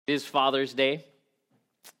It is Father's Day,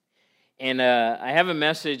 and I have a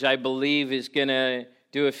message I believe is going to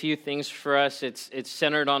do a few things for us. It's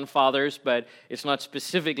centered on fathers, but it's not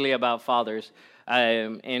specifically about fathers.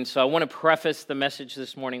 And so I want to preface the message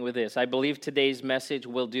this morning with this. I believe today's message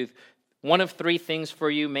will do one of three things for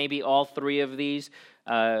you, maybe all three of these.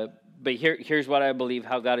 But here's what I believe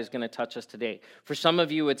how God is going to touch us today. For some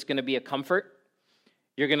of you, it's going to be a comfort.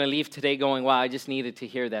 You're going to leave today going, wow, I just needed to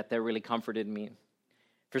hear that. That really comforted me.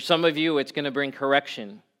 For some of you, it's going to bring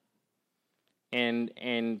correction. And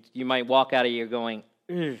you might walk out of here going,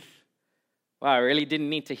 wow, I really didn't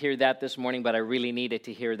need to hear that this morning, but I really needed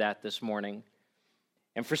to hear that this morning.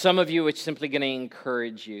 And for some of you, it's simply going to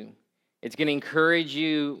encourage you. It's going to encourage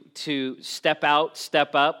you to step out,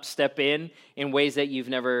 step up, step in ways that you've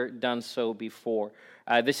never done so before.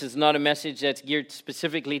 This is not a message that's geared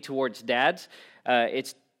specifically towards dads.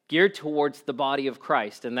 It's geared towards the body of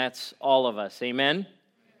Christ, and that's all of us. Amen?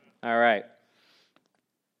 All right.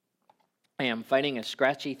 I am fighting a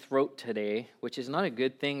scratchy throat today, which is not a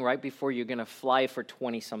good thing right before you're going to fly for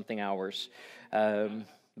 20-something hours.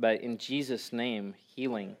 But in Jesus' name,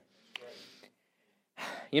 healing.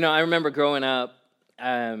 You know, I remember growing up,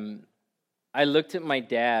 I looked at my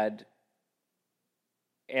dad,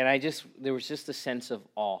 and there was just a sense of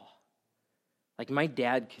awe. Like, my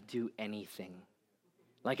dad could do anything.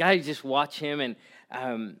 Like, I just watch him,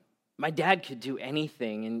 and my dad could do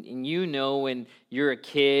anything. And you know, when you're a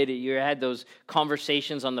kid, you had those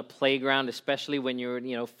conversations on the playground, especially when you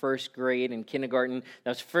were, first grade and kindergarten.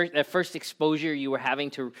 That first exposure you were having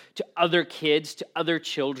to other kids, to other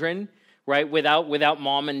children, right? Without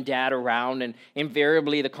mom and dad around. And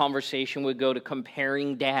invariably, the conversation would go to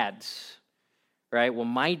comparing dads, right? Well,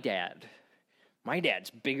 my dad's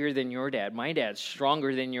bigger than your dad. My dad's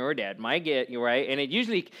stronger than your dad. Right? And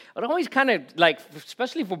it always kind of, like,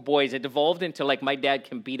 especially for boys, it devolved into, like, my dad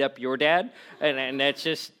can beat up your dad. And that's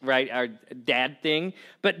just, right, our dad thing.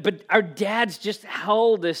 But our dads just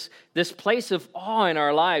held this place of awe in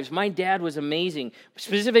our lives. My dad was amazing.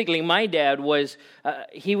 Specifically, my dad was,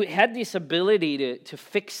 he had this ability to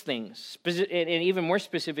fix things. And even more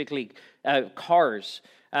specifically, cars.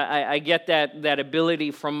 I get that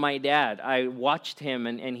ability from my dad. I watched him,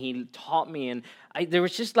 and he taught me, and there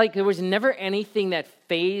was never anything that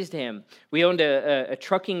fazed him. We owned a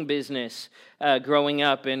trucking business growing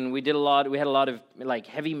up, and we had a lot of like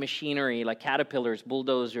heavy machinery, like Caterpillars,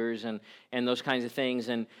 bulldozers, and those kinds of things.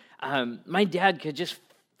 And my dad could just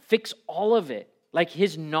fix all of it. Like,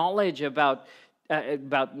 his knowledge about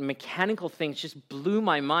mechanical things just blew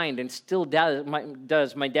my mind, and still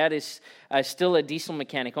does. My dad is still a diesel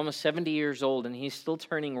mechanic, almost 70 years old, and he's still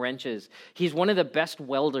turning wrenches. He's one of the best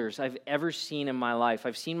welders I've ever seen in my life.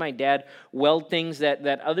 I've seen my dad weld things that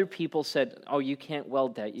other people said, oh, you can't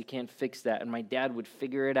weld that, you can't fix that, and my dad would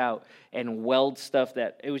figure it out and weld stuff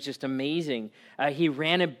that it was just amazing. He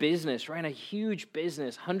ran a huge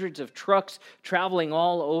business, hundreds of trucks traveling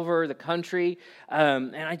all over the country,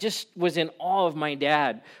 and I just was in awe of my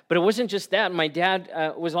dad. But it wasn't just that. My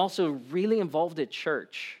dad was also really involved at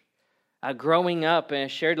church. Growing up, and I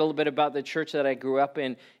shared a little bit about the church that I grew up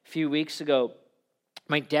in a few weeks ago.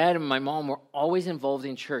 My dad and my mom were always involved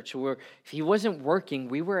in church. If he wasn't working,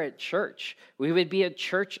 we were at church. We would be at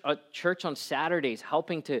church on Saturdays,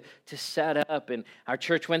 helping to set up. And our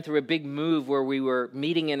church went through a big move where we were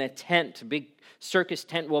meeting in a tent, a big circus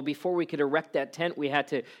tent. Well, before we could erect that tent, we had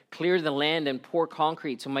to clear the land and pour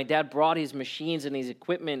concrete. So my dad brought his machines and his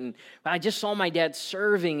equipment, and I just saw my dad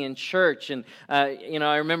serving in church. And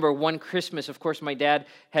I remember one Christmas. Of course, my dad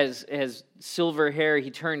has silver hair. He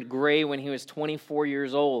turned gray when he was 24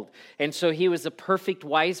 years old, and so he was the perfect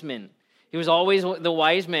wise man. He was always the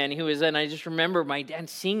wise man. And I just remember my dad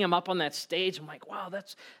seeing him up on that stage. I'm like, wow,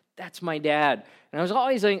 that's my dad. And I was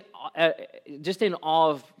always just in awe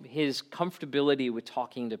of his comfortability with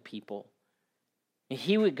talking to people. And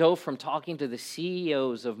he would go from talking to the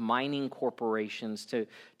CEOs of mining corporations to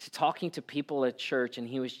talking to people at church, and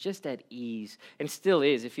he was just at ease, and still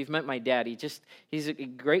is. If you've met my dad, he's a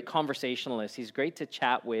great conversationalist. He's great to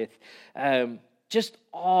chat with. Just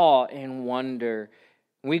awe and wonder.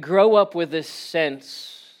 We grow up with this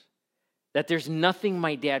sense that there's nothing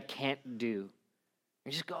my dad can't do.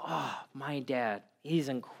 We just go, oh, my dad, he's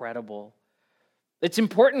incredible. It's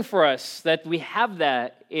important for us that we have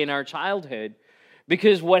that in our childhood,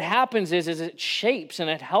 because what happens is it shapes and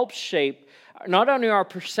it helps shape not only our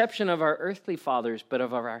perception of our earthly fathers, but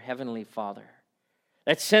of our heavenly Father.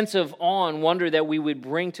 That sense of awe and wonder that we would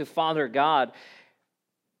bring to Father God,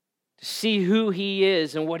 to see who He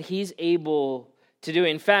is and what He's able to do.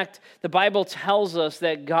 In fact, the Bible tells us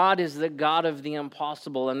that God is the God of the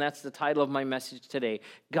impossible, and that's the title of my message today.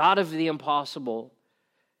 God of the impossible.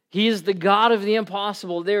 He is the God of the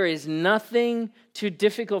impossible. There is nothing too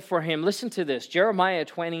difficult for him. Listen to this. Jeremiah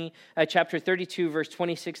chapter 32, verse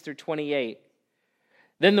 26 through 28.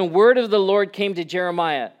 Then the word of the Lord came to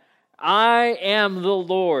Jeremiah. I am the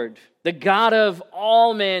Lord, the God of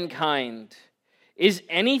all mankind. Is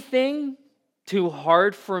anything too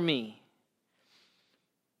hard for me?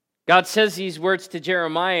 God says these words to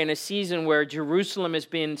Jeremiah in a season where Jerusalem has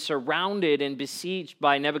been surrounded and besieged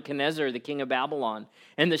by Nebuchadnezzar, the king of Babylon,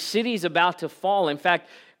 and the city's about to fall. In fact,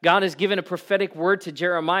 God has given a prophetic word to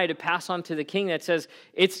Jeremiah to pass on to the king that says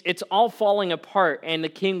it's all falling apart, and the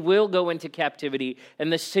king will go into captivity,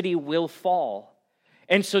 and the city will fall.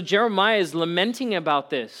 And so Jeremiah is lamenting about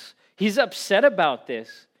this. He's upset about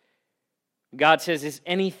this. God says, is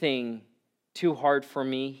anything too hard for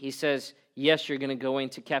me? He says, yes, you're going to go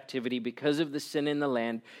into captivity because of the sin in the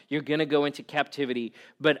land. You're going to go into captivity,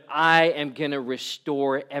 but I am going to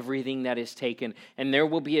restore everything that is taken. And there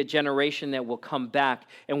will be a generation that will come back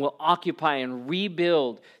and will occupy and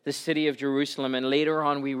rebuild the city of Jerusalem. And later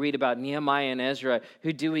on, we read about Nehemiah and Ezra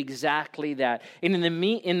who do exactly that. And in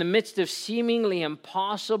the midst of seemingly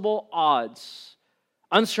impossible odds,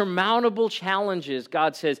 unsurmountable challenges,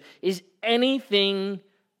 God says, is anything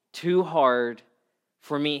too hard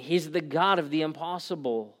for me? He's the God of the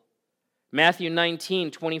impossible. Matthew 19,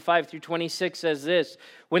 25 through 26 says this,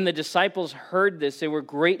 when the disciples heard this, they were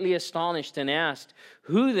greatly astonished and asked,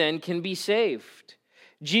 who then can be saved?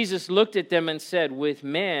 Jesus looked at them and said, with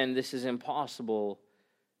man this is impossible,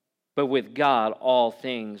 but with God all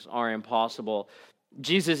things are impossible.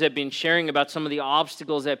 Jesus had been sharing about some of the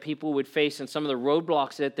obstacles that people would face and some of the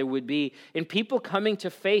roadblocks that there would be in people coming to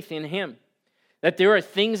faith in him. That there are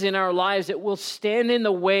things in our lives that will stand in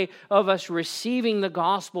the way of us receiving the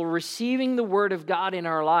gospel, receiving the word of God in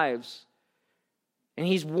our lives. And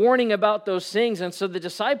he's warning about those things. And so the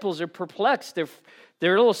disciples are perplexed.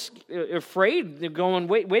 They're a little afraid. They're going,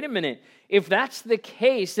 wait a minute. If that's the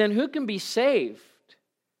case, then who can be saved?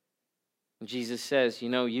 And Jesus says,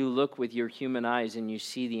 you look with your human eyes and you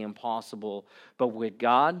see the impossible. But with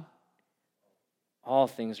God, all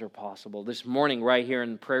things are possible. This morning, right here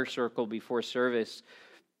in the prayer circle before service,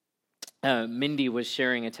 Mindy was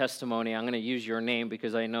sharing a testimony. I'm going to use your name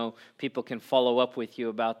because I know people can follow up with you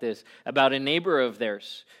about this, about a neighbor of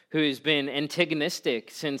theirs who's been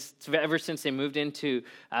antagonistic ever since they moved into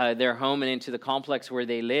their home and into the complex where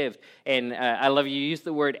they lived. And I love you used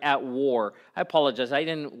the word at war. I apologize. I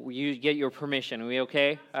didn't get your permission. Are we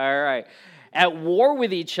okay? All right. At war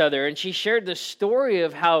with each other, and she shared the story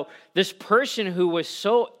of how this person who was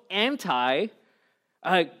so anti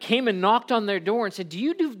came and knocked on their door and said, do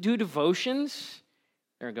you do devotions?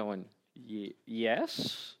 They're going,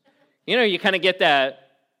 yes. You kind of get that,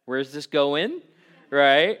 where's this going,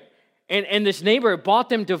 right? And this neighbor bought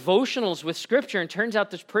them devotionals with scripture, and turns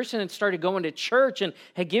out this person had started going to church and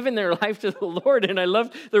had given their life to the Lord, and I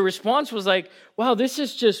loved the response was like, wow, this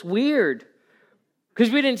is just weird. Because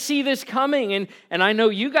we didn't see this coming. And I know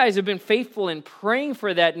you guys have been faithful in praying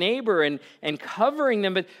for that neighbor and covering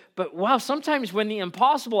them. But wow, sometimes when the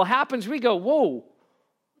impossible happens, we go, whoa,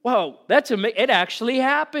 it actually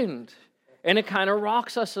happened. And it kind of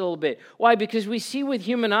rocks us a little bit. Why? Because we see with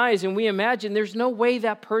human eyes and we imagine there's no way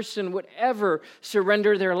that person would ever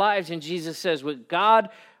surrender their lives. And Jesus says, with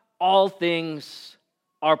God, all things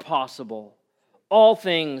are possible. All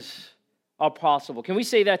things are possible. Can we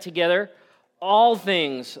say that together? All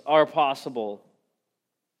things are possible.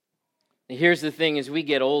 And here's the thing, as we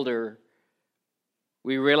get older,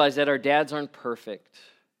 we realize that our dads aren't perfect.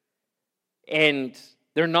 And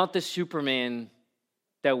they're not the Superman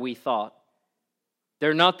that we thought.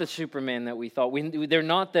 They're not the Superman that we thought. They're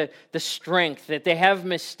not the strength, that they have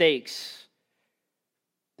mistakes.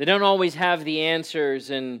 They don't always have the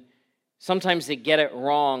answers, and sometimes they get it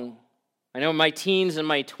wrong. I know in my teens and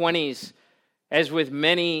my 20s, as with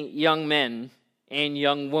many young men and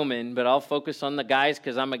young women, but I'll focus on the guys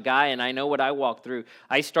because I'm a guy and I know what I walk through.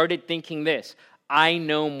 I started thinking this, I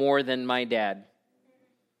know more than my dad.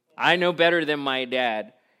 I know better than my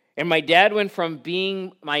dad. And my dad went from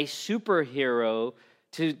being my superhero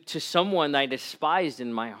to someone I despised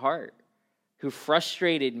in my heart, who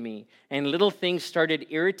frustrated me. And little things started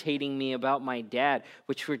irritating me about my dad,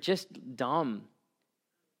 which were just dumb.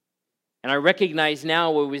 And I recognize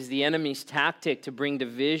now it was the enemy's tactic to bring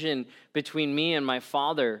division between me and my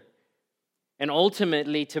father, and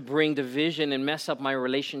ultimately to bring division and mess up my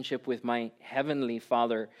relationship with my heavenly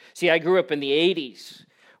Father. See, I grew up in the 80s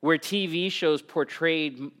where TV shows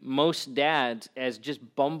portrayed most dads as just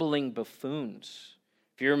bumbling buffoons.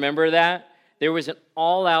 If you remember that, there was an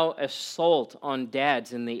all-out assault on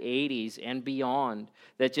dads in the 80s and beyond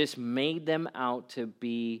that just made them out to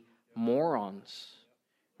be morons,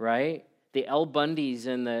 right? The Al Bundys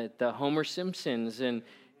and the Homer Simpsons and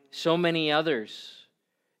so many others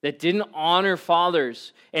that didn't honor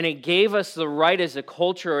fathers. And it gave us the right as a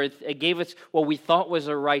culture, or it gave us what we thought was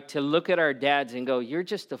a right to look at our dads and go, you're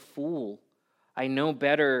just a fool. I know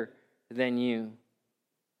better than you.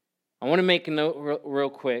 I want to make a note real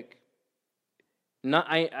quick.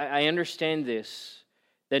 I understand this,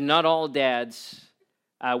 that not all dads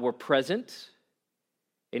were present,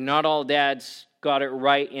 and not all dads got it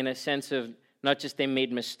right in a sense of not just they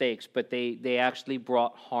made mistakes, but they actually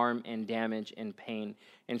brought harm and damage and pain.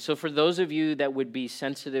 And so for those of you that would be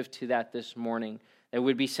sensitive to that this morning, that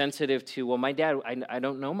would be sensitive to, well, my dad, I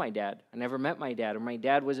don't know my dad. I never met my dad, or my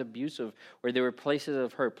dad was abusive, or there were places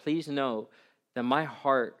of hurt. Please know that my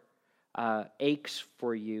heart aches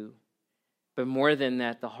for you. But more than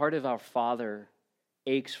that, the heart of our Father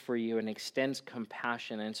aches for you and extends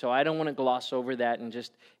compassion. And so I don't want to gloss over that and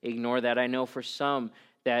just ignore that. I know for some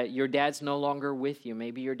that your dad's no longer with you.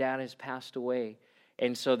 Maybe your dad has passed away.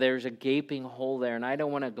 And so there's a gaping hole there. And I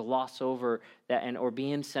don't want to gloss over that or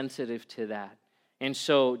be insensitive to that. And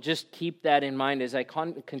so just keep that in mind as I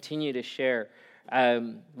continue to share.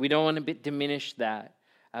 We don't want to diminish that.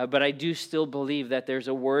 But I do still believe that there's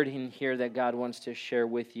a word in here that God wants to share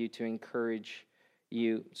with you to encourage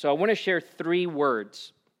you. So I want to share 3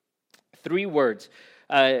 words. 3 words.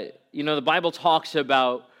 The Bible talks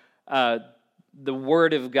about the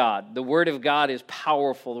Word of God. The Word of God is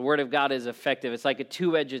powerful. The Word of God is effective. It's like a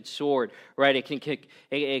 2-edged sword, right?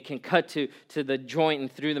 It can cut to the joint and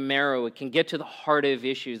through the marrow. It can get to the heart of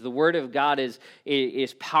issues. The Word of God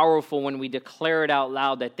is powerful when we declare it out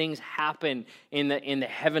loud, that things happen in the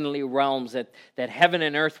heavenly realms, that heaven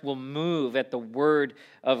and earth will move at the Word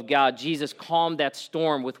of God. Jesus calmed that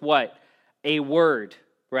storm with what? A word,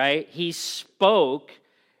 right? He spoke,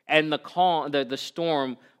 and the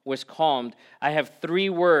storm was calmed. I have 3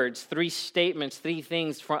 words, 3 statements, 3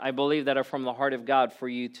 things I believe that are from the heart of God for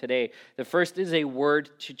you today. The first is a word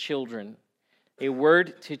to children. A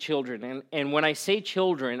word to children. And when I say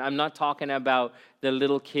children, I'm not talking about the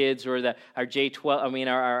little kids or our J-12,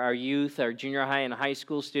 our youth, our junior high and high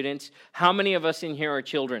school students. How many of us in here are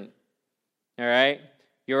children? All right?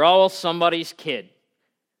 You're all somebody's kid.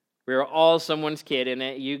 We're all someone's kid.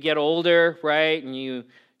 And you get older, right? And you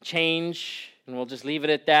change. And we'll just leave it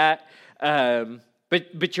at that.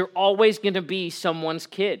 But you're always going to be someone's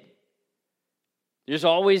kid. There's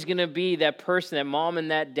always going to be that person, that mom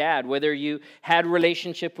and that dad, whether you had a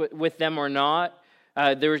relationship with them or not.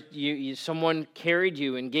 Someone carried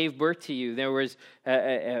you and gave birth to you. There was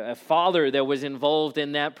a father that was involved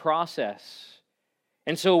in that process.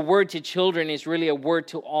 And so a word to children is really a word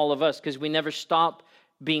to all of us because we never stop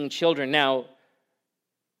being children. Now,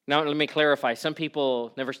 let me clarify. Some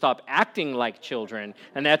people never stop acting like children,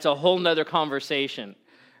 and that's a whole nother conversation,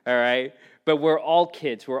 all right? But we're all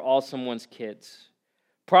kids. We're all someone's kids.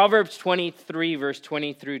 Proverbs 23, verse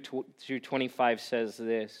 20 through 25 says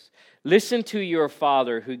this: "Listen to your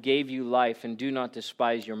father who gave you life, and do not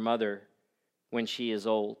despise your mother when she is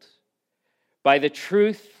old. Buy the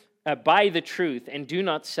truth, and do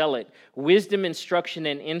not sell it. Wisdom, instruction,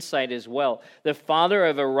 and insight as well. The father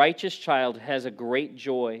of a righteous child has a great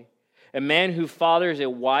joy. A man who fathers a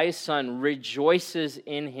wise son rejoices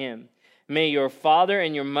in him. May your father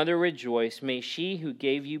and your mother rejoice. May she who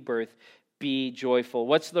gave you birth be joyful."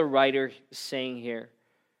 What's the writer saying here?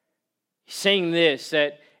 He's saying this,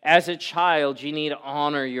 that as a child, you need to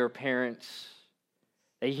honor your parents.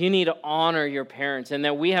 That you need to honor your parents, and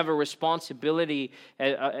that we have a responsibility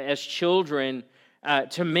as children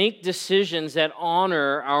to make decisions that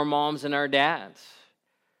honor our moms and our dads.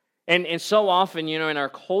 And so often, in our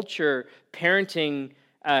culture, parenting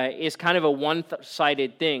is kind of a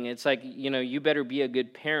one-sided thing. It's like, you better be a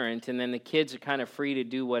good parent, and then the kids are kind of free to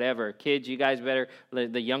do whatever. Kids, you guys better,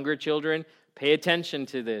 the younger children, pay attention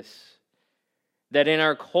to this. That in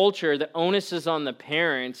our culture, the onus is on the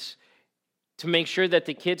parents to make sure that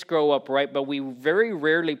the kids grow up right, but we very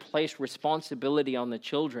rarely place responsibility on the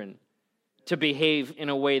children to behave in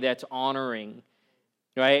a way that's honoring,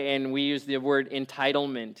 right? And we use the word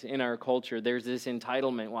entitlement in our culture. There's this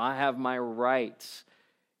entitlement. Well, I have my rights.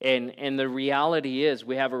 And the reality is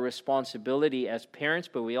we have a responsibility as parents,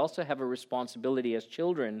 but we also have a responsibility as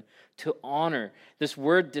children to honor. This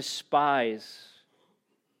word despise.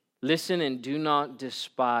 Listen and do not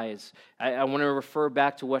despise. I want to refer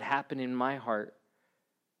back to what happened in my heart.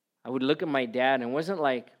 I would look at my dad and it wasn't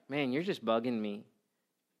like, man, you're just bugging me.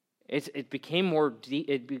 It became more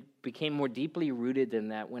deeply rooted than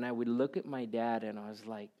that when I would look at my dad and I was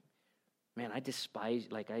like, man, I despise,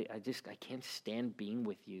 like I can't stand being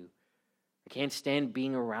with you. I can't stand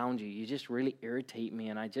being around you. You just really irritate me,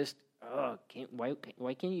 and I just, why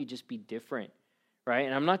can't you just be different, right?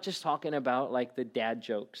 And I'm not just talking about like the dad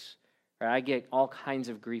jokes, right? I get all kinds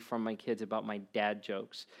of grief from my kids about my dad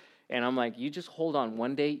jokes. And I'm like, you just hold on.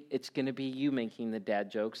 One day it's going to be you making the dad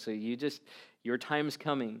jokes, so your time's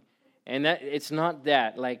coming. And that it's not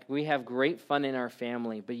that. Like, we have great fun in our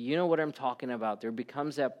family, but you know what I'm talking about. There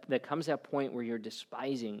comes that point where you're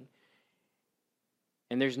despising.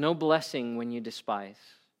 And there's no blessing when you despise.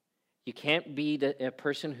 You can't be a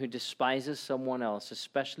person who despises someone else,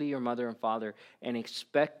 especially your mother and father, and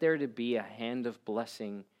expect there to be a hand of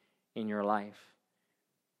blessing in your life.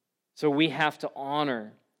 So we have to honor.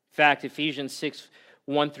 In fact, Ephesians 6,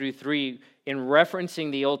 1 through 3, in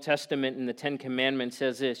referencing the Old Testament and the Ten Commandments,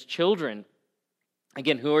 says this: children,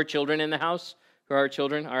 again, who are children in the house? Who are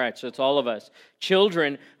children? All right, so it's all of us.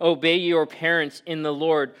 Children, obey your parents in the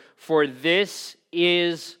Lord, for this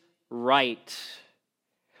is right.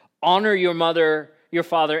 Honor your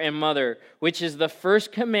father and mother, which is the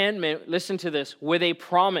first commandment, listen to this, with a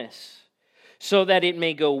promise, so that it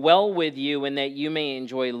may go well with you and that you may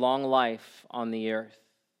enjoy long life on the earth.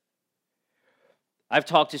 I've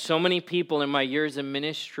talked to so many people in my years of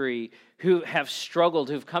ministry who have struggled,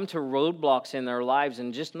 who've come to roadblocks in their lives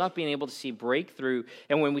and just not being able to see breakthrough.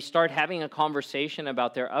 And when we start having a conversation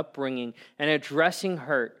about their upbringing and addressing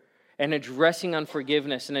hurt and addressing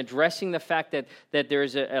unforgiveness and addressing the fact that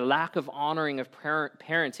there's a lack of honoring of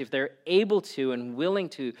parents, if they're able to and willing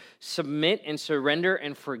to submit and surrender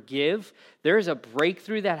and forgive, there's a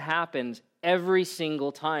breakthrough that happens every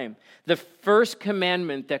single time. The first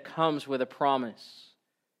commandment that comes with a promise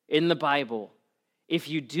in the Bible: if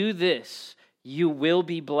you do this, you will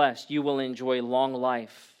be blessed. You will enjoy long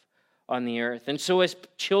life on the earth. And so as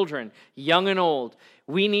children, young and old,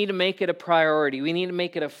 we need to make it a priority. We need to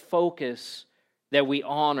make it a focus that we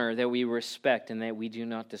honor, that we respect, and that we do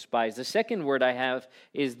not despise. The second word I have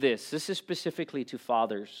is this. This is specifically to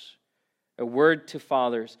fathers. A word to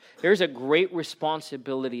fathers. There's a great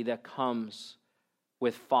responsibility that comes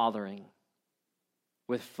with fathering.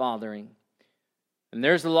 With fathering. And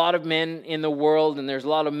there's a lot of men in the world, and there's a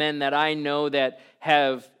lot of men that I know that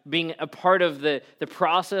have been a part of the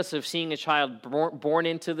process of seeing a child born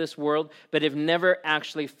into this world, but have never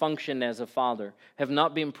actually functioned as a father, have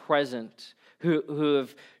not been present, who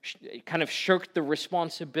have kind of shirked the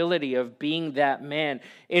responsibility of being that man.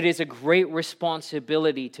 It is a great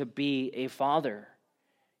responsibility to be a father.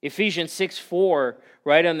 Ephesians 6:4,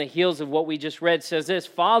 right on the heels of what we just read, says this: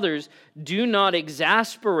 fathers, do not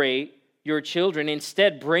exasperate your children.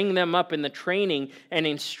 Instead, bring them up in the training and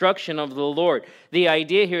instruction of the Lord. The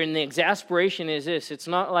idea here in the exasperation is this: it's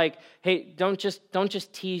not like, hey, don't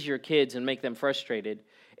just tease your kids and make them frustrated.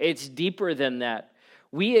 It's deeper than that.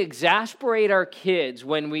 We exasperate our kids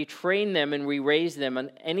when we train them and we raise them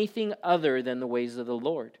on anything other than the ways of the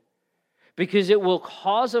Lord. Because it will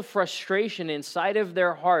cause a frustration inside of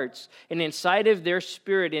their hearts and inside of their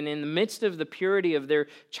spirit and in the midst of the purity of their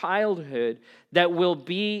childhood that will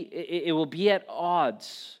be at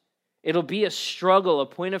odds. It'll be a struggle, a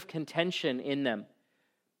point of contention in them.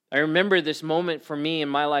 I remember this moment for me in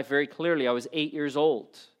my life very clearly. I was 8 years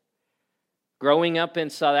old. Growing up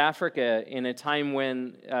in South Africa in a time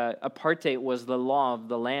when apartheid was the law of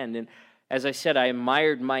the land. And as I said, I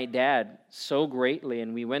admired my dad so greatly,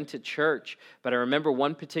 and we went to church. But I remember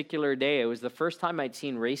one particular day, it was the first time I'd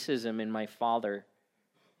seen racism in my father.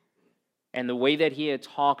 And the way that he had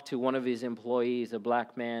talked to one of his employees, a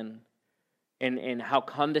black man, and how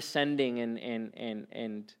condescending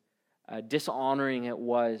and dishonoring it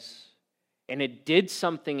was. And it did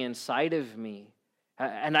something inside of me.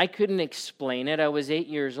 And I couldn't explain it. I was 8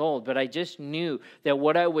 years old, but I just knew that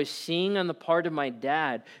what I was seeing on the part of my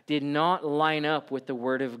dad did not line up with the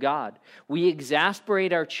Word of God. We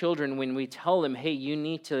exasperate our children when we tell them, hey, you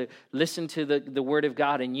need to listen to the Word of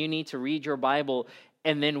God and you need to read your Bible,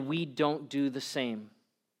 and then we don't do the same.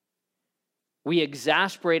 We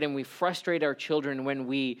exasperate and we frustrate our children when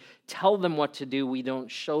we tell them what to do. We don't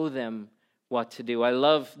show them what to do. I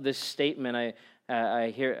love this statement.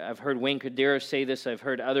 I've heard Wayne Cordeiro say this. I've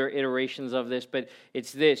heard other iterations of this, but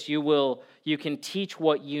it's this: you can teach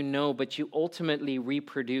what you know, but you ultimately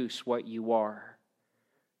reproduce what you are.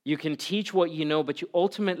 You can teach what you know, but you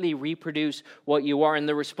ultimately reproduce what you are. And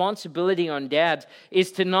the responsibility on dads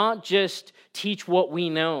is to not just teach what we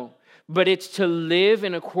know, but it's to live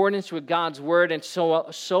in accordance with God's word and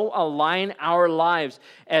so align our lives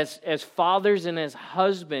as fathers and as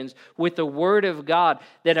husbands with the word of God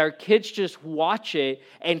that our kids just watch it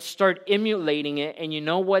and start emulating it. And you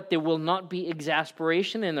know what? There will not be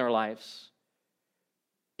exasperation in their lives.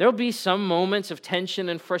 There'll be some moments of tension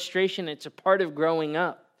and frustration. It's a part of growing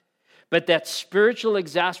up. But that spiritual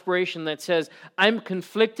exasperation that says, I'm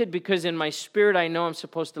conflicted because in my spirit I know I'm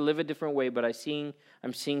supposed to live a different way, but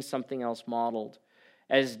I'm seeing something else modeled.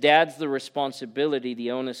 As dads, the responsibility,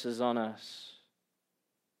 the onus is on us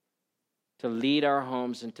to lead our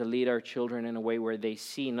homes and to lead our children in a way where they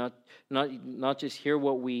see, not just hear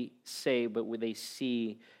what we say, but where they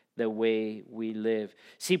see the way we live.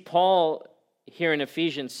 See, Paul, here in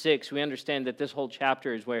Ephesians 6, we understand that this whole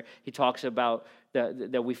chapter is where he talks about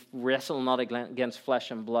that we wrestle not against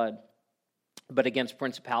flesh and blood, but against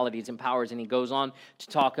principalities and powers. And he goes on to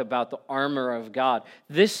talk about the armor of God.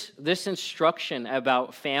 This instruction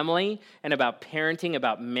about family and about parenting,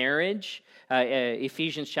 about marriage,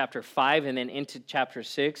 Ephesians chapter 5 and then into chapter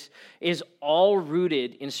 6, is all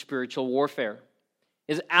rooted in spiritual warfare.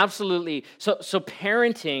 Is absolutely, so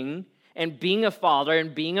parenting and being a father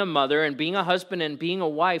and being a mother and being a husband and being a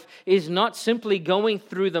wife is not simply going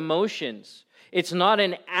through the motions. It's not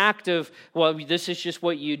an act of, well, this is just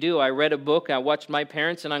what you do. I read a book, I watched my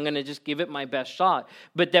parents, and I'm going to just give it my best shot.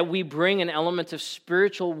 But that we bring an element of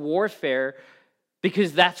spiritual warfare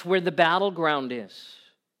because that's where the battleground is.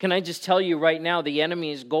 Can I just tell you right now, the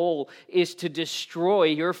enemy's goal is to destroy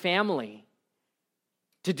your family,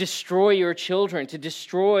 to destroy your children, to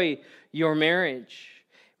destroy your marriage.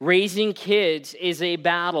 Raising kids is a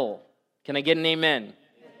battle. Can I get an amen?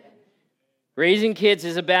 Raising kids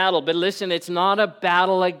is a battle, but listen, it's not a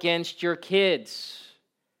battle against your kids.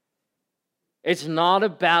 It's not a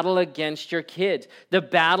battle against your kids. The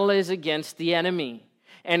battle is against the enemy.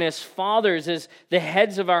 And as fathers, as the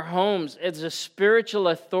heads of our homes, as a spiritual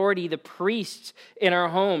authority, the priests in our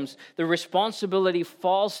homes, the responsibility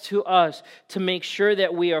falls to us to make sure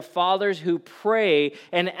that we are fathers who pray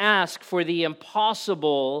and ask for the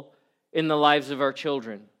impossible in the lives of our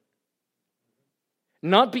children.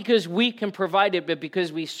 Not because we can provide it, but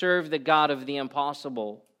because we serve the God of the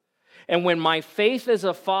impossible. And when my faith as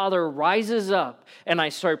a father rises up and I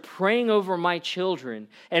start praying over my children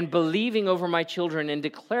and believing over my children and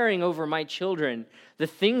declaring over my children the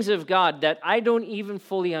things of God that I don't even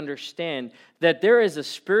fully understand, that there is a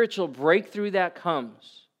spiritual breakthrough that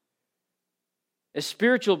comes. A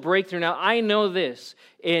spiritual breakthrough. Now, I know this.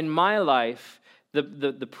 In my life,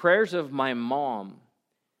 the prayers of my mom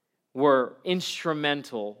were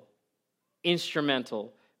instrumental,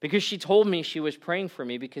 because she told me she was praying for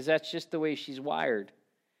me because that's just the way she's wired.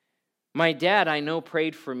 My dad, I know,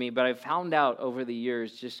 prayed for me, but I found out over the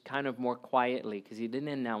years just kind of more quietly because he didn't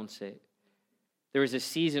announce it. There was a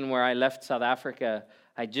season where I left South Africa.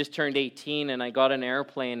 I just turned 18 and I got an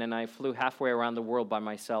airplane and I flew halfway around the world by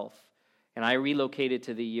myself. And I relocated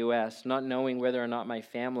to the U.S., not knowing whether or not my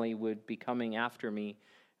family would be coming after me.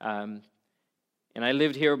 And I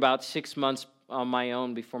lived here about 6 months on my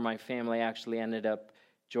own before my family actually ended up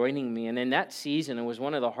joining me. And in that season, it was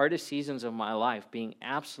one of the hardest seasons of my life, being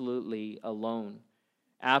absolutely alone.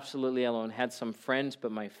 Absolutely alone. Had some friends,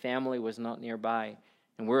 but my family was not nearby.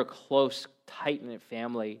 And we're a close, tight-knit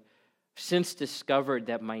family. I've since discovered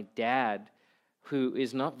that my dad, who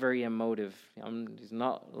is not very emotive, he's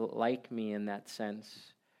not like me in that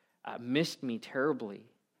sense, missed me terribly.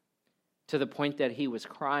 To the point that he was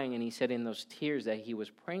crying, and he said in those tears that he was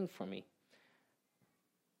praying for me.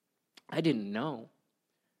 I didn't know,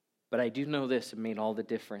 but I do know this: it made all the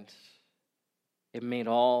difference. It made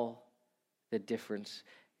all the difference.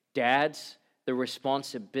 Dads, the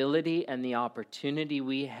responsibility and the opportunity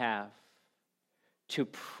we have to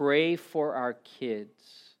pray for our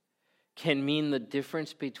kids can mean the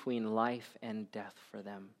difference between life and death for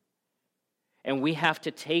them. And we have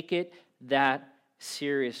to take it that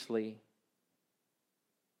seriously.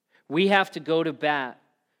 We have to go to bat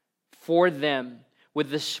for them with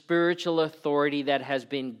the spiritual authority that has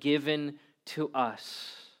been given to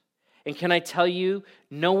us. And can I tell you,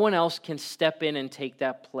 no one else can step in and take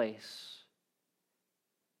that place.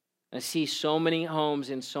 I see so many homes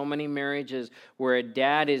and so many marriages where a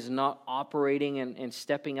dad is not operating and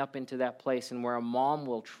stepping up into that place, and where a mom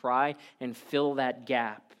will try and fill that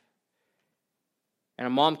gap. And a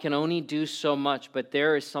mom can only do so much, but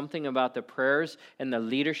there is something about the prayers and the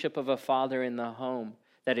leadership of a father in the home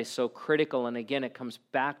that is so critical. And again, it comes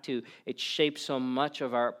back to, it shapes so much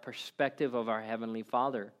of our perspective of our Heavenly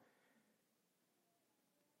Father.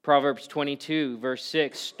 Proverbs 22, verse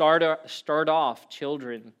 6, start off,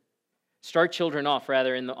 children, Start children off,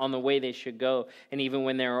 rather, on the way they should go. And even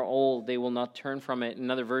when they are old, they will not turn from it.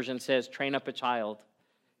 Another version says, train up a child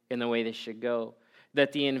in the way they should go.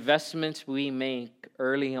 That the investments we make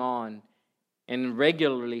early on and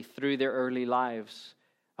regularly through their early lives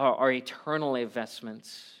are eternal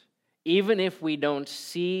investments. Even if we don't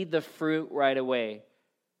see the fruit right away.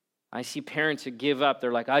 I see parents who give up.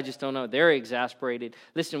 They're like, I just don't know. They're exasperated.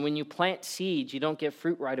 Listen, when you plant seeds, you don't get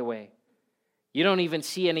fruit right away. You don't even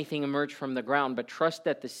see anything emerge from the ground, but trust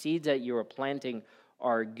that the seeds that you are planting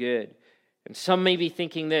are good. And some may be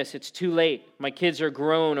thinking this, it's too late. My kids are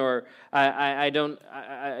grown, or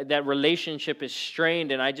that relationship is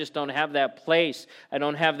strained, and I just don't have that place. I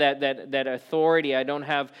don't have that authority. I don't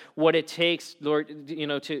have what it takes, Lord,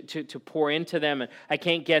 to pour into them, and I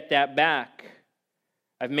can't get that back.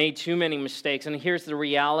 I've made too many mistakes. And here's the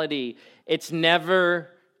reality. It's never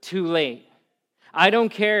too late. I don't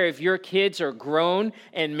care if your kids are grown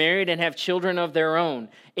and married and have children of their own.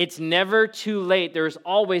 It's never too late. There's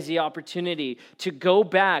always the opportunity to go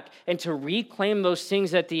back and to reclaim those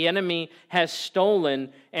things that the enemy has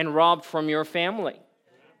stolen and robbed from your family.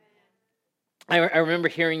 I remember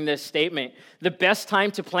hearing this statement. The best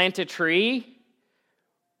time to plant a tree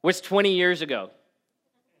was 20 years ago.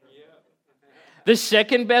 The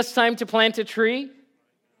second best time to plant a tree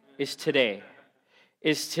is today.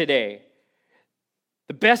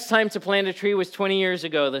 The best time to plant a tree was 20 years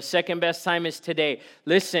ago. The second best time is today.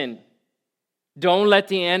 Listen, don't let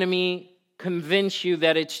the enemy convince you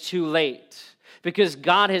that it's too late, because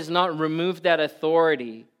God has not removed that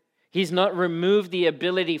authority. He's not removed the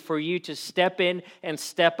ability for you to step in and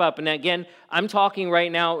step up. And again, I'm talking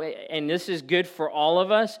right now, and this is good for all of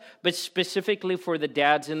us, but specifically for the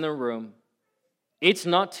dads in the room. It's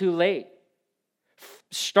not too late.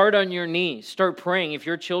 Start on your knees. Start praying. If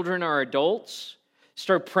your children are adults,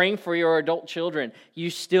 start praying for your adult children.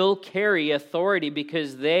 You still carry authority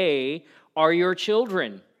because they are your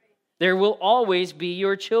children. There will always be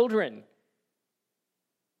your children.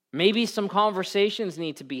 Maybe some conversations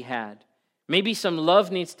need to be had. Maybe some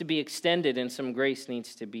love needs to be extended and some grace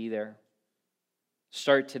needs to be there.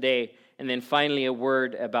 Start today. And then finally, a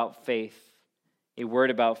word about faith. A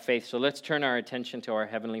word about faith. So let's turn our attention to our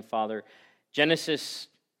Heavenly Father. Genesis,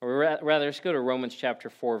 or rather, let's go to Romans chapter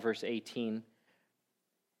 4, verse 18.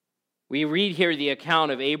 We read here the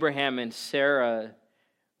account of Abraham and Sarah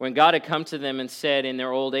when God had come to them and said, in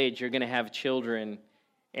their old age, you're going to have children.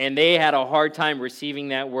 And they had a hard time receiving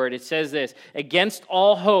that word. It says this, against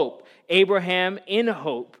all hope, Abraham in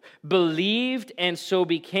hope believed and so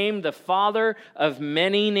became the father of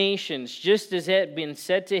many nations. Just as it had been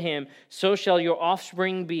said to him, so shall your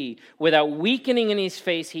offspring be. Without weakening in his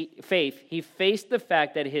faith, he faced the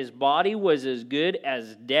fact that his body was as good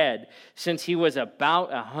as dead since he was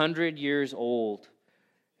about 100 years old.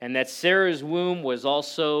 And that Sarah's womb was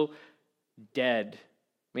also dead.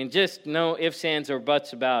 I mean, just no ifs, ands, or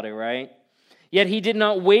buts about it, right? Yet he did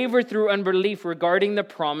not waver through unbelief regarding the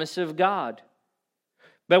promise of God,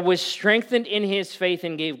 but was strengthened in his faith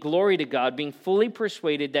and gave glory to God, being fully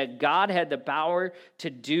persuaded that God had the power to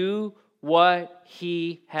do what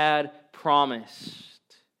he had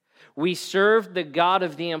promised. We serve the God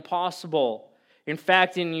of the impossible. In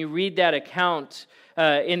fact, and you read that account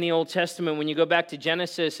in the Old Testament, when you go back to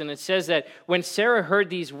Genesis, and it says that when Sarah heard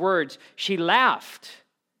these words, she laughed.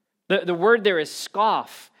 The word there is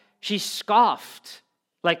scoff. She scoffed.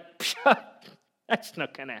 Like, that's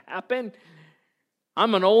not going to happen.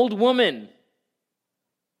 I'm an old woman.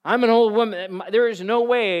 There is no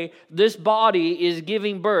way this body is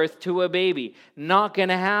giving birth to a baby. Not going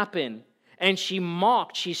to happen. And she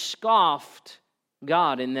mocked, she scoffed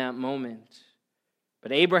God in that moment.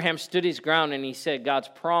 But Abraham stood his ground and he said, God's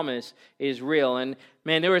promise is real. And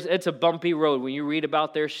man, it's a bumpy road. When you read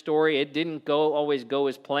about their story, it didn't always go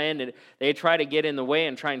as planned. They tried to get in the way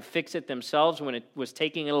and try and fix it themselves when it was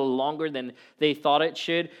taking a little longer than they thought it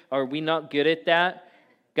should. Are we not good at that?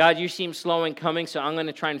 God, you seem slow in coming, so I'm going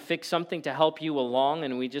to try and fix something to help you along,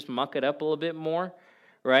 and we just muck it up a little bit more,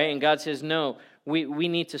 right? And God says, no, we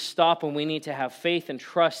need to stop and we need to have faith and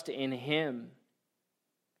trust in Him.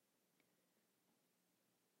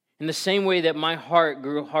 In the same way that my heart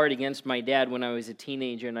grew hard against my dad when I was a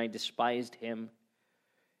teenager and I despised him,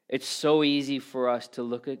 it's so easy for us to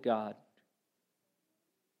look at God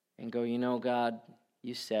and go, God,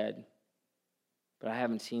 you said, but I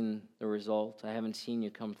haven't seen the result. I haven't seen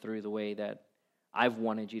you come through the way that I've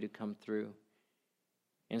wanted you to come through.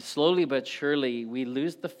 And slowly but surely, we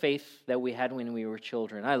lose the faith that we had when we were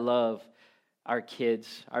children. I love our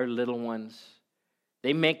kids, our little ones.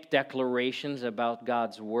 They make declarations about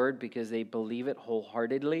God's word because they believe it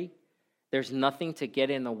wholeheartedly. There's nothing to get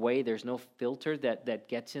in the way. There's no filter that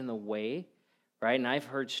gets in the way, right? And I've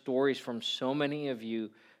heard stories from so many of you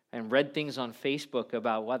and read things on Facebook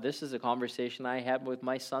about, wow, this is a conversation I had with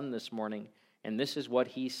my son this morning, and this is what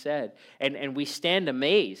he said. And we stand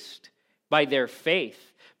amazed by their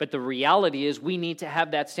faith. But the reality is we need to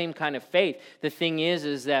have that same kind of faith. The thing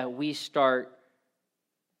is that we start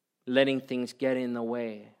letting things get in the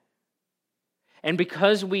way. And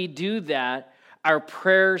because we do that, our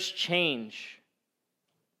prayers change.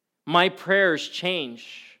 My prayers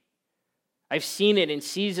change. I've seen it in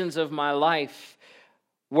seasons of my life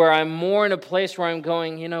where I'm more in a place where I'm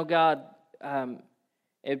going, God,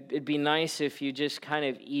 it'd be nice if you just kind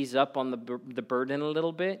of ease up on the burden a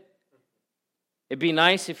little bit. It'd be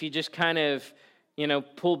nice if you just kind of,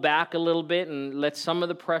 pull back a little bit and let some of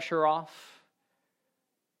the pressure off.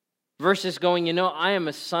 Versus going, I am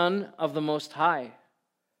a son of the Most High.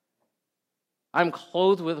 I'm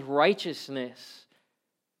clothed with righteousness.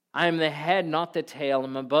 I am the head, not the tail.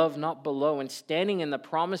 I'm above, not below. And standing in the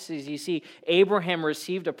promises, you see, Abraham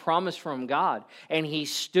received a promise from God, and he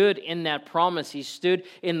stood in that promise. He stood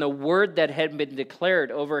in the word that had been declared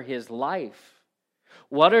over his life.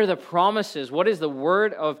 What are the promises? What is the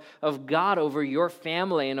word of God over your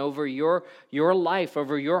family and over your life,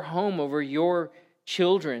 over your home, over your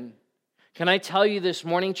children? Can I tell you this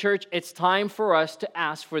morning, church, it's time for us to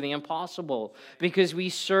ask for the impossible because we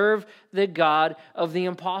serve the God of the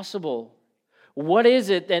impossible. What is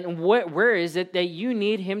it and where is it that you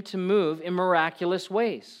need him to move in miraculous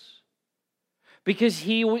ways? Because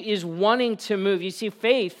he is wanting to move. You see,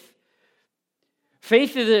 faith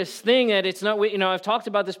is this thing that it's not, I've talked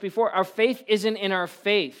about this before. Our faith isn't in our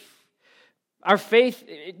faith. Our faith,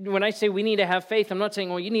 when I say we need to have faith, I'm not saying,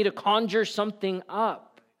 well, you need to conjure something up.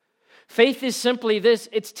 Faith is simply this.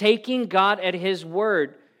 It's taking God at his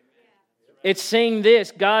word. It's saying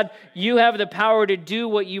this, God, you have the power to do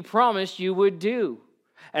what you promised you would do.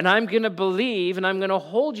 And I'm going to believe and I'm going to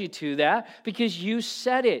hold you to that because you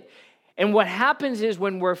said it. And what happens is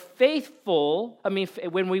when we're faithful,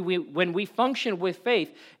 when we function with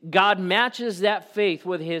faith, God matches that faith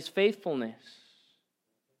with his faithfulness.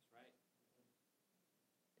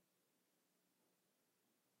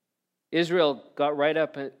 Israel got right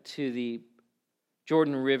up to the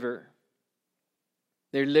Jordan River.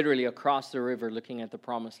 They're literally across the river looking at the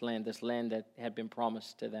promised land, this land that had been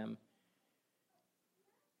promised to them.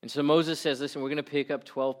 And so Moses says, listen, we're going to pick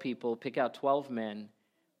out 12 men,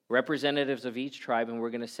 representatives of each tribe, and we're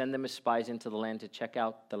going to send them as spies into the land to check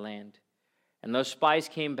out the land. And those spies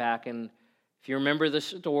came back, and if you remember the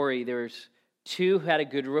story, there's 2 who had a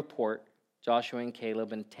good report, Joshua and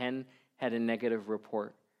Caleb, and 10 had a negative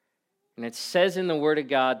report. And it says in the Word of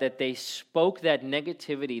God that they spoke that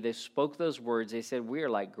negativity. They spoke those words. They said, we are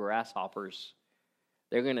like grasshoppers.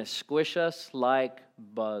 They're going to squish us like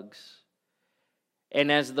bugs.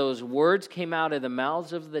 And as those words came out of the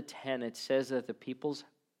mouths of the 10, it says that the people's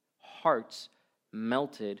hearts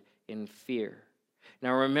melted in fear.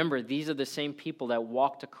 Now remember, these are the same people that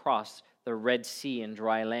walked across the Red Sea in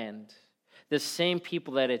dry land. The same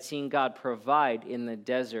people that had seen God provide in the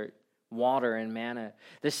desert water and manna.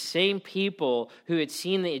 The same people who had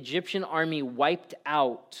seen the Egyptian army wiped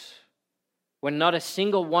out when not a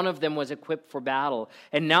single one of them was equipped for battle.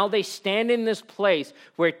 And now they stand in this place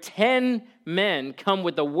where 10 men come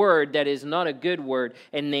with a word that is not a good word,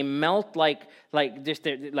 and they melt like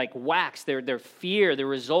wax. Their fear, their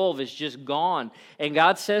resolve is just gone. And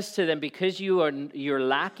God says to them, because you're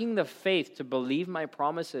lacking the faith to believe my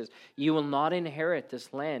promises, you will not inherit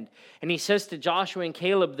this land. And he says to Joshua and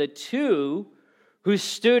Caleb, the 2 who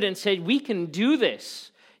stood and said, we can do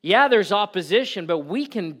this. Yeah, there's opposition, but we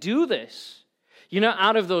can do this.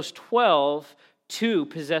 Out of those 12, 2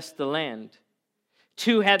 possessed the land.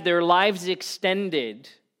 2 had their lives extended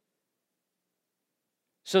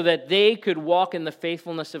so that they could walk in the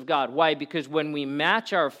faithfulness of God. Why? Because when we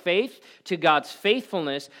match our faith to God's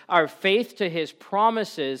faithfulness, our faith to his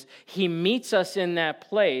promises, he meets us in that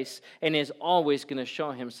place and is always going to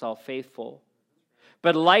show himself faithful.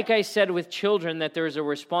 But like I said with children, that there's a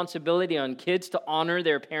responsibility on kids to honor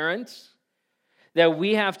their parents, that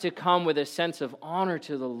we have to come with a sense of honor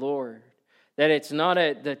to the Lord. That it's not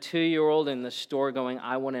the 2-year-old in the store going,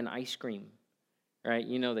 I want an ice cream. Right?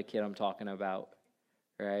 You know the kid I'm talking about.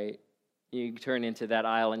 Right? You turn into that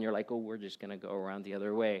aisle and you're like, oh, we're just going to go around the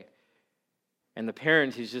other way. And the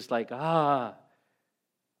parent who's just like,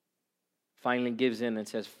 finally gives in and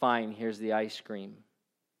says, fine, here's the ice cream.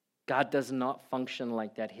 God does not function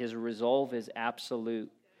like that. His resolve is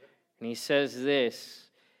absolute. And he says this,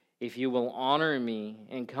 if you will honor me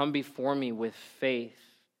and come before me with faith,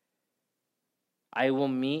 I will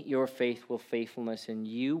meet your faith with faithfulness, and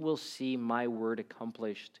you will see my word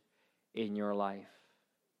accomplished in your life.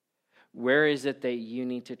 Where is it that you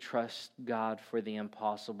need to trust God for the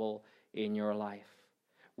impossible in your life?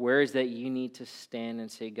 Where is that you need to stand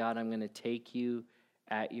and say, God, I'm going to take you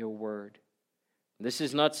at your word? This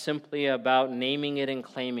is not simply about naming it and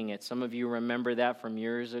claiming it. Some of you remember that from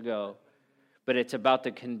years ago. But it's about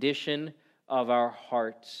the condition of our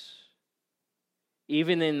hearts.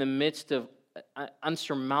 Even in the midst of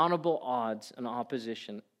unsurmountable odds and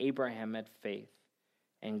opposition, Abraham had faith,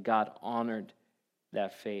 and God honored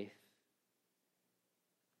that faith.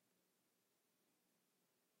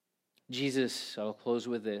 Jesus, I'll close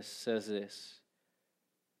with this, says this.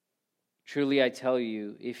 Truly I tell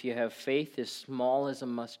you, if you have faith as small as a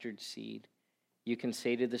mustard seed, you can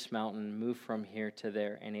say to this mountain, move from here to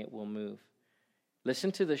there, and it will move.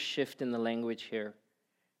 Listen to the shift in the language here.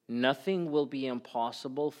 Nothing will be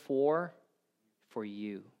impossible for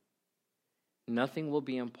you. Nothing will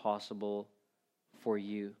be impossible for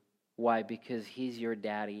you. Why? Because he's your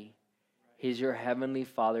daddy. He's your heavenly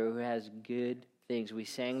Father who has good things. We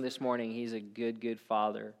sang this morning, he's a good, good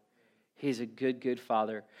Father. He's a good, good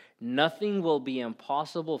Father. Nothing will be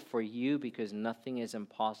impossible for you because nothing is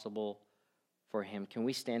impossible for him. Can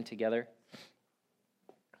we stand together?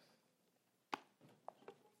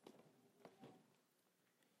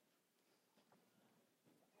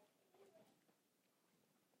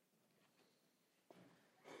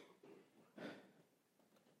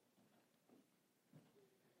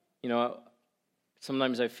 You know,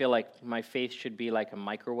 sometimes I feel like my faith should be like a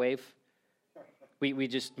microwave. We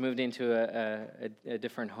just moved into a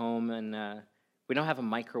different home, and we don't have a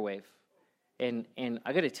microwave. And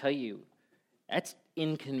I got to tell you, that's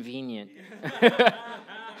inconvenient.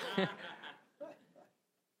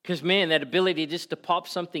 Because, man, that ability just to pop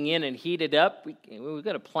something in and heat it up, we've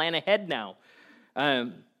got to plan ahead now.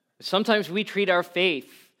 Sometimes we treat our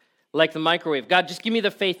faith like the microwave. God, just give me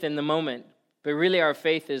the faith in the moment. But really our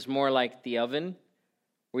faith is more like the oven,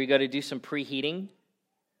 where you got to do some preheating.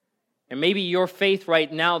 And maybe your faith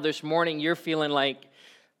right now, this morning, you're feeling like,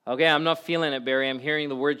 okay, I'm not feeling it, Barry. I'm hearing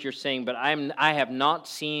the words you're saying, but I have not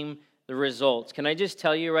seen the results. Can I just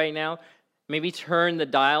tell you right now, maybe turn the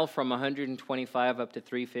dial from 125 up to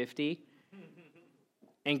 350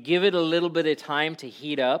 and give it a little bit of time to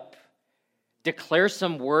heat up. Declare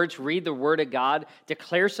some words, read the Word of God.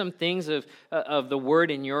 Declare some things of the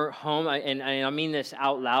Word in your home. And I mean this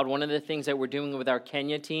out loud. One of the things that we're doing with our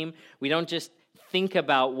Kenya team, we don't just think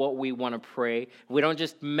about what we want to pray. We don't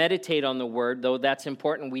just meditate on the Word, though that's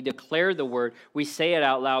important. We declare the Word. We say it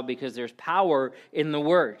out loud because there's power in the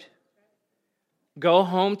Word. Go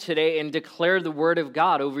home today and declare the Word of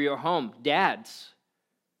God over your home. Dads,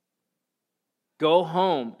 go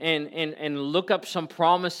home and look up some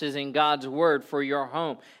promises in God's Word for your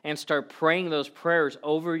home and start praying those prayers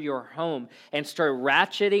over your home and start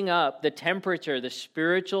ratcheting up the temperature, the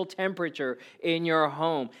spiritual temperature in your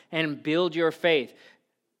home and build your faith.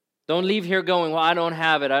 Don't leave here going, well, I don't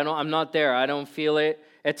have it. I'm not there. I don't feel it.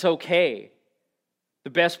 It's okay. The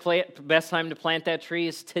best time to plant that tree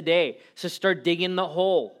is today. So start digging the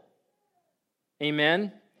hole.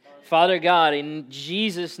 Amen? Father God, in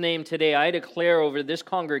Jesus' name today, I declare over this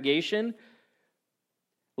congregation,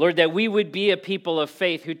 Lord, that we would be a people of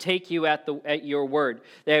faith who take you at your word.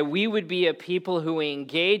 That we would be a people who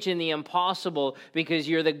engage in the impossible because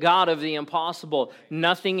you're the God of the impossible.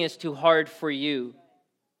 Nothing is too hard for you.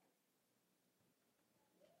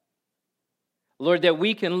 Lord, that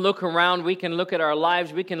we can look around, we can look at our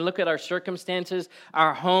lives, we can look at our circumstances,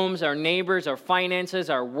 our homes, our neighbors, our finances,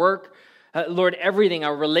 our work, Lord, everything,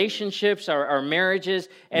 our relationships, our marriages,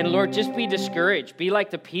 and Lord, just be discouraged. Be like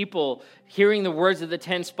the people hearing the words of the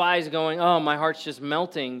 10 spies going, oh, my heart's just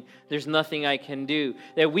melting. There's nothing I can do.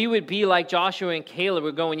 That we would be like Joshua and Caleb.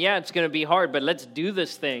 We're going, yeah, it's going to be hard, but let's do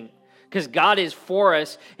this thing. Because God is for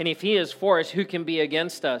us, and if He is for us, who can be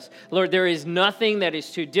against us? Lord, there is nothing that is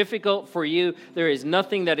too difficult for you. There is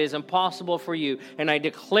nothing that is impossible for you. And I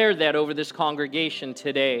declare that over this congregation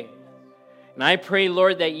today. And I pray,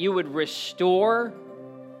 Lord, that you would restore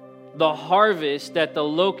the harvest that the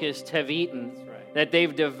locusts have eaten, that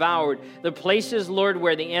they've devoured. The places, Lord,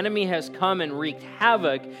 where the enemy has come and wreaked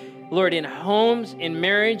havoc, Lord, in homes, in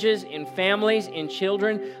marriages, in families, in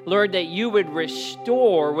children, Lord, that you would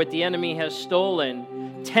restore what the enemy has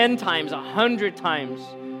stolen 10 times, 100 times.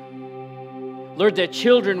 Lord, that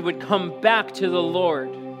children would come back to the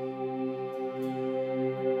Lord.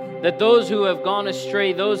 That those who have gone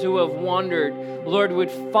astray, those who have wandered, Lord,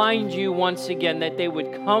 would find you once again, that they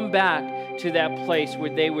would come back to that place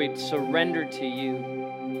where they would surrender to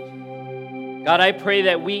you. God, I pray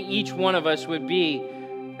that each one of us would be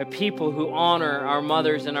a people who honor our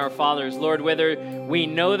mothers and our fathers. Lord, whether we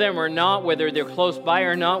know them or not, whether they're close by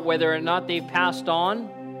or not, whether or not they've passed on,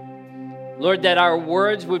 Lord, that our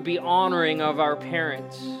words would be honoring of our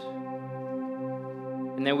parents,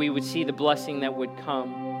 and that we would see the blessing that would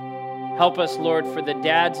come. Help us, Lord, for the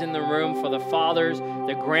dads in the room, for the fathers,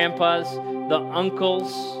 the grandpas, the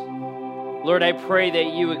uncles. Lord, I pray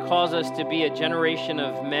that you would cause us to be a generation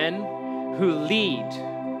of men who lead,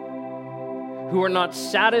 who are not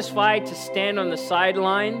satisfied to stand on the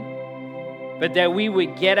sideline, but that we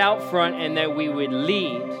would get out front and that we would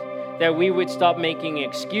lead, that we would stop making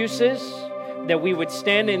excuses, that we would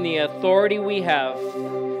stand in the authority we have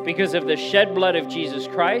because of the shed blood of Jesus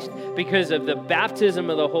Christ, because of the baptism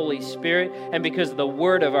of the Holy Spirit, and because of the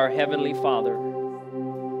word of our Heavenly Father.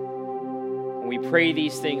 And we pray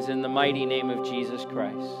these things in the mighty name of Jesus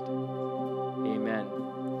Christ.